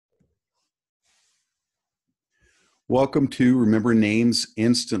Welcome to Remember Names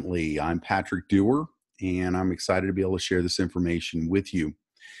Instantly. I'm Patrick Dewar, and I'm excited to be able to share this information with you.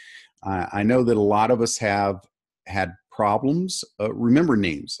 I know that a lot of us have had problems remember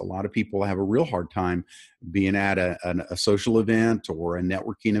names. A lot of people have a real hard time being at a social event or a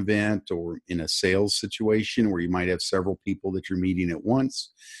networking event or in a sales situation where you might have several people that you're meeting at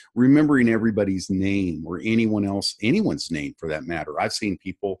once. Remembering everybody's name or anyone's name for that matter. I've seen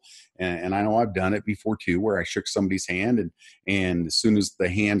people, and I know I've done it before too, where I shook somebody's hand and as soon as the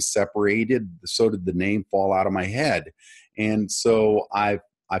hand separated, so did the name fall out of my head. And so I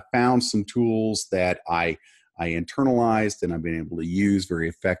found some tools that I internalized and I've been able to use very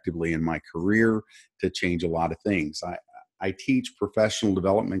effectively in my career to change a lot of things. I teach professional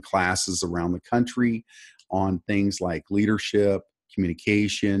development classes around the country on things like leadership,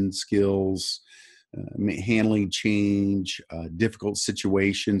 communication skills, handling change, difficult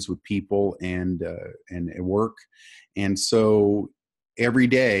situations with people and at work. And so every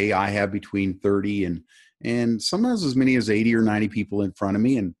day I have between 30 and sometimes as many as 80 or 90 people in front of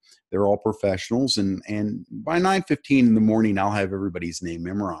me, and they're all professionals. And by 9:15 in the morning, I'll have everybody's name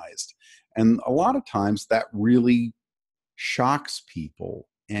memorized. And a lot of times that really shocks people.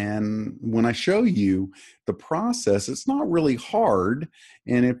 And when I show you the process, it's not really hard.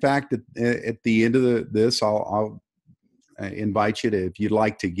 And in fact, at the end of this, I'll invite you to, if you'd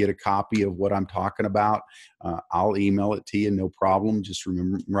like to get a copy of what I'm talking about, I'll email it to you, no problem. Just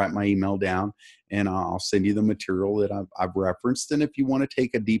remember, write my email down and I'll send you the material that I've referenced. And if you want to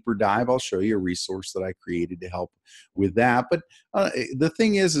take a deeper dive, I'll show you a resource that I created to help with that. But the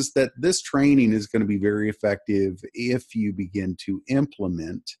thing is that this training is going to be very effective if you begin to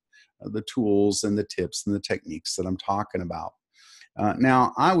implement the tools and the tips and the techniques that I'm talking about.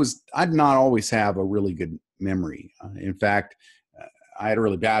 Now, I did not always have a really good memory. In fact, I had a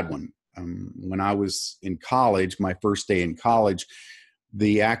really bad one. When I was in college, my first day in college,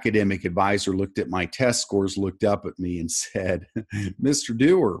 the academic advisor looked at my test scores, looked up at me and said, Mr.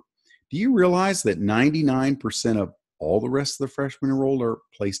 Dewar, do you realize that 99% of all the rest of the freshmen enrolled are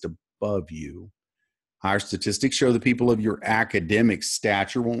placed above you? Our statistics show that people of your academic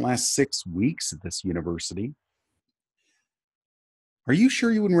stature won't last 6 weeks at this university. Are you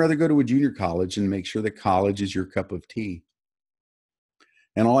sure you wouldn't rather go to a junior college and make sure that college is your cup of tea?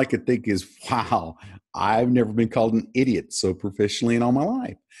 And all I could think is, wow, I've never been called an idiot so professionally in all my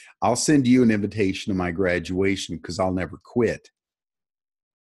life. I'll send you an invitation to my graduation because I'll never quit.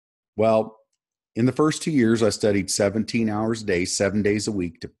 Well, in the first 2 years, I studied 17 hours a day, 7 days a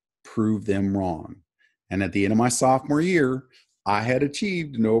week to prove them wrong. And at the end of my sophomore year, I had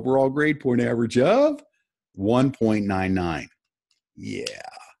achieved an overall grade point average of 1.99. Yeah,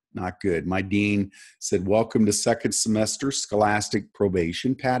 not good. My dean said, welcome to second semester scholastic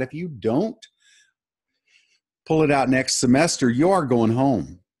probation. Pat, if you don't pull it out next semester, you are going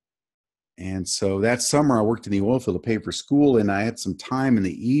home. And so that summer I worked in the oil field to pay for school, and I had some time in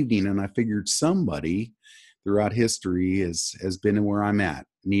the evening, and I figured somebody throughout history has been where I'm at,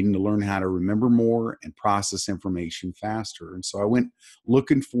 needing to learn how to remember more and process information faster. And so I went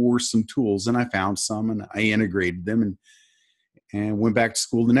looking for some tools, and I found some, and I integrated them and went back to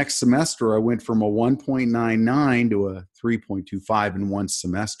school. The next semester, I went from a 1.99 to a 3.25 in one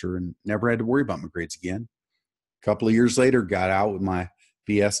semester and never had to worry about my grades again. A couple of years later, got out with my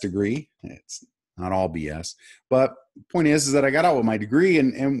BS degree. It's not all BS. But the point is that I got out with my degree.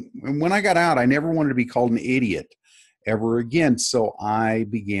 And when I got out, I never wanted to be called an idiot ever again. So I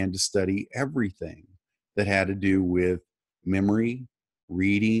began to study everything that had to do with memory,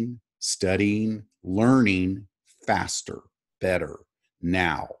 reading, studying, learning faster, better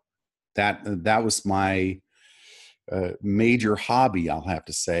now. That was my major hobby, I'll have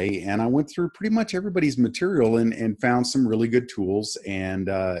to say. And I went through pretty much everybody's material and found some really good tools. And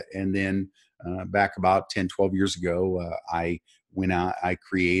then back about 10, 12 years ago, I went out, I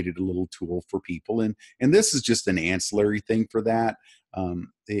created a little tool for people. And this is just an ancillary thing for that.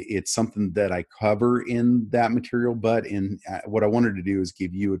 It's something that I cover in that material, but what I wanted to do is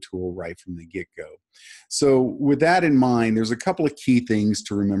give you a tool right from the get-go. So with that in mind, there's a couple of key things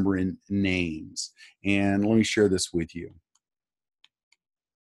to remember in names. And let me share this with you.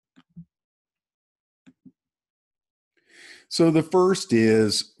 So the first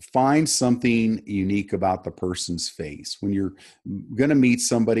is find something unique about the person's face. When you're going to meet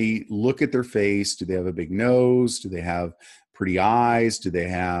somebody, look at their face. Do they have a big nose? Do they have pretty eyes? Do they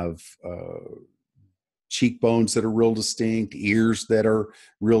have cheekbones that are real distinct, ears that are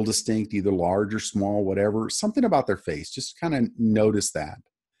real distinct, either large or small, whatever? Something about their face. Just kind of notice that.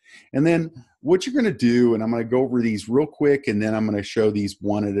 And then what you're going to do, and I'm going to go over these real quick, and then I'm going to show these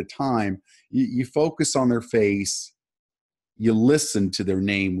one at a time. You focus on their face you listen to their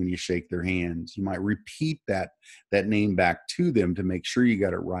name when you shake their hands. You might repeat that name back to them to make sure you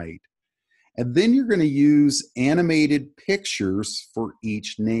got it right. And then you're going to use animated pictures for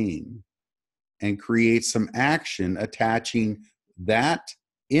each name and create some action attaching that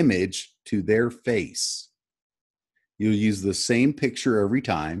image to their face. You'll use the same picture every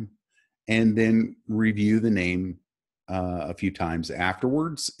time and then review the name a few times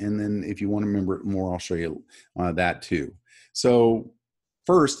afterwards. And then if you want to remember it more, I'll show you that too. So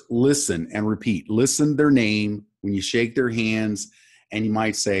first, listen and repeat. Listen their name when you shake their hands, and you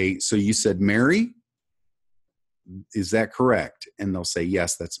might say, so you said Mary? Is that correct? And they'll say,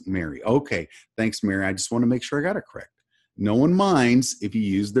 yes, that's Mary. Okay, thanks, Mary. I just want to make sure I got it correct. No one minds if you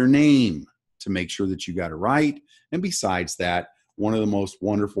use their name to make sure that you got it right. And besides that, one of the most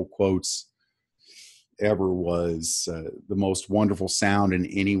wonderful quotes ever was the most wonderful sound in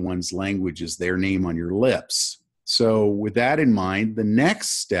anyone's language is their name on your lips. So with that in mind, the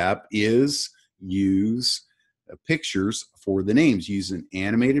next step is use pictures for the names. Use an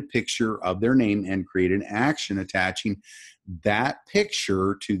animated picture of their name and create an action attaching that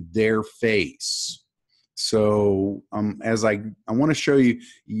picture to their face. So as I want to show you,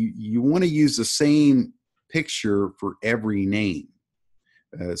 you want to use the same picture for every name.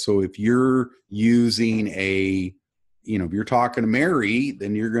 So if you're using if you're talking to Mary,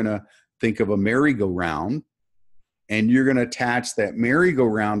 then you're going to think of a merry-go-round, and you're going to attach that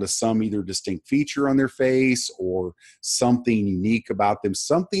merry-go-round to some either distinct feature on their face or something unique about them,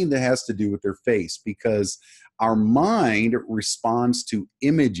 something that has to do with their face, because our mind responds to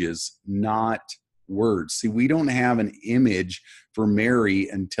images, not words. See, we don't have an image for Mary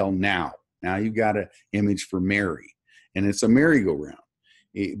until now. Now you've got an image for Mary, and it's a merry-go-round.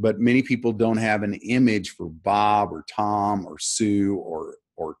 But many people don't have an image for Bob or Tom or Sue or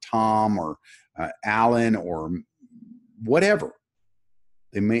Tom or Alan or whatever.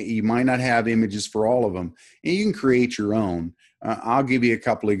 You might not have images for all of them, and you can create your own. I'll give you a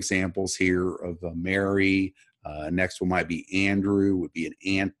couple of examples here of Mary. Next one might be Andrew, would be an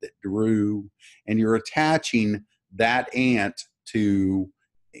ant that drew, and you're attaching that ant to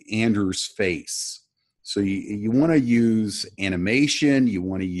Andrew's face. So you want to use animation, you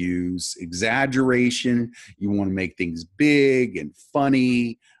want to use exaggeration, you want to make things big and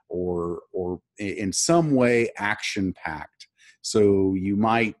funny or in some way action-packed. So you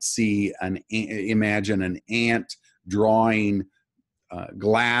might imagine an ant drawing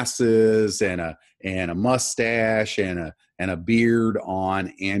glasses and a mustache and a beard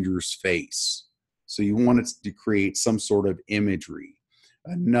on Andrew's face. So you want it to create some sort of imagery.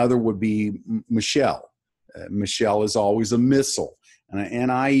 Another would be Michelle. Michelle is always a missile. And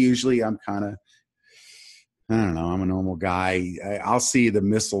I'm kind of, I don't know, I'm a normal guy. I'll see the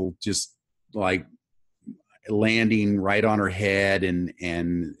missile just like landing right on her head and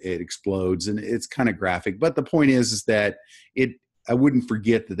it explodes, and it's kind of graphic. But the point is that I wouldn't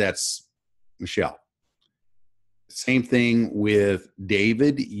forget that that's Michelle. Same thing with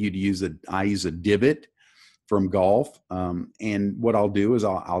David. I use a divot from golf. And what I'll do is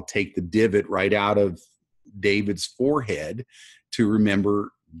I'll take the divot right out of David's forehead to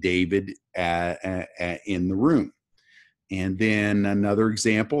remember David in the room. And then another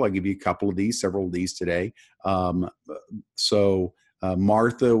example, I'll give you several of these today. Martha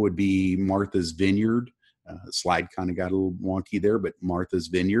would be Martha's Vineyard. Slide kind of got a little wonky there, but Martha's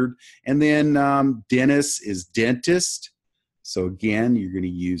Vineyard. And then Dennis is dentist. So again, you're going to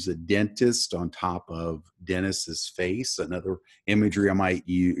use a dentist on top of Dennis's face. Another imagery I might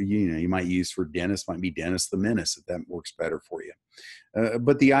you might use for Dennis might be Dennis the Menace, if that works better for you.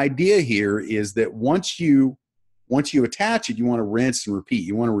 But the idea here is that once you attach it, you want to rinse and repeat.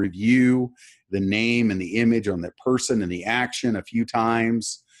 You want to review the name and the image on the person and the action a few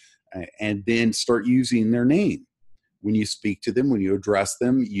times, and then start using their name. When you speak to them, when you address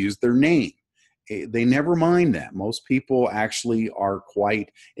them, use their name. They never mind that. Most people actually are quite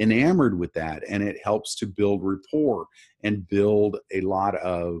enamored with that, and it helps to build rapport and build a lot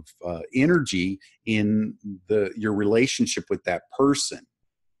of energy in your relationship with that person.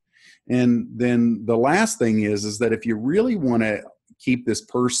 And then the last thing is that if you really want to keep this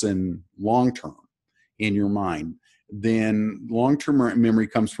person long-term in your mind, then long-term memory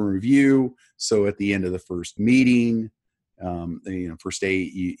comes from review. So at the end of the first meeting, first day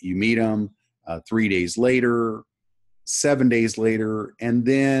you meet them, 3 days later, 7 days later, and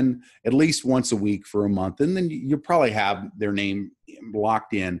then at least once a week for a month. And then you'll probably have their name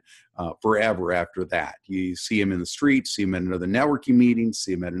locked in forever after that. You see them in the street, see them at another networking meeting,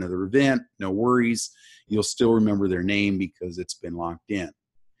 see them at another event, no worries. You'll still remember their name because it's been locked in.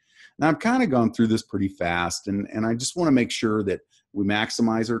 Now, I've kind of gone through this pretty fast, and I just want to make sure that we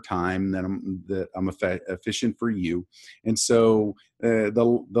maximize our time, that I'm efficient for you. And so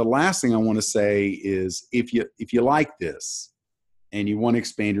the last thing I want to say is if you like this and you want to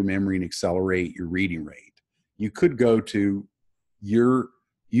expand your memory and accelerate your reading rate, you could go to your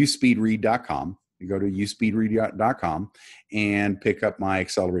uspeedread.com. You go to uspeedread.com and pick up my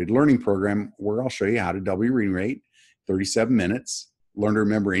accelerated learning program, where I'll show you how to double your reading rate, 37 minutes, learn to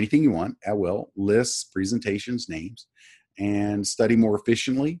remember anything you want at will, lists, presentations, names, and study more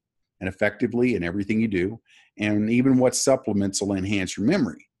efficiently and effectively in everything you do, and even what supplements will enhance your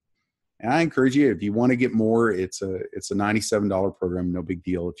memory. And I encourage you, if you want to get more, it's a $97 program, no big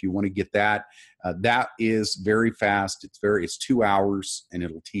deal. If you want to get that, that is very fast. It's 2 hours, and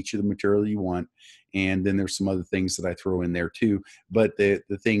it'll teach you the material you want. And then there's some other things that I throw in there too. But the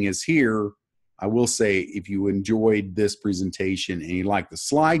thing is here, I will say, if you enjoyed this presentation and you like the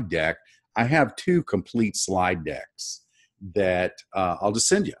slide deck, I have 2 complete slide decks that I'll just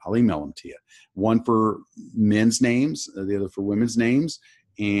send you. I'll email them to you. One for men's names, the other for women's names.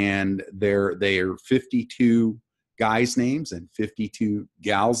 And they are 52 guys' names and 52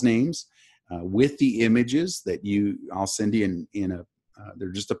 gals' names with the images that I'll send you in a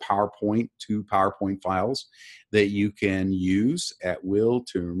they're just a PowerPoint, 2 PowerPoint files that you can use at will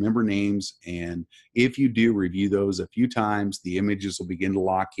to remember names. And if you do review those a few times, the images will begin to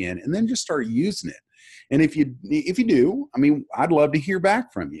lock in, and then just start using it. And if you do, I mean, I'd love to hear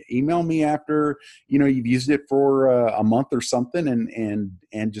back from you. Email me after you've used it for a month or something, and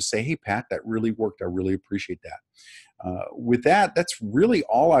just say, hey, Pat, that really worked. I really appreciate that. With that, that's really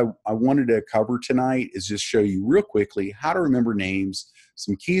all I wanted to cover tonight, is just show you real quickly how to remember names,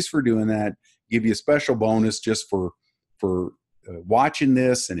 some keys for doing that, give you a special bonus just for watching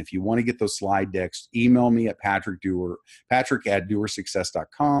this. And if you want to get those slide decks, email me at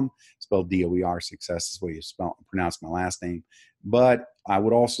patrick@doersuccess.com, spelled DOER, success is the way you pronounce my last name. But I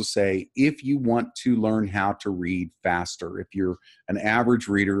would also say, if you want to learn how to read faster, if you're an average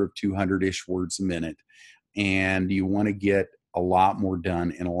reader of 200-ish words a minute, and you want to get a lot more done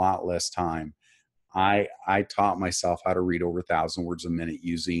in a lot less time, I taught myself how to read over 1,000 words a minute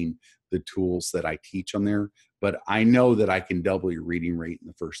using the tools that I teach on there. But I know that I can double your reading rate in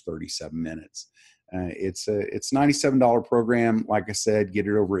the first 37 minutes. It's $97 program. Like I said, get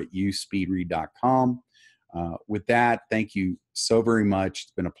it over at uspeedread.com. With that, thank you so very much.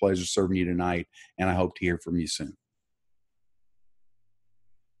 It's been a pleasure serving you tonight, and I hope to hear from you soon.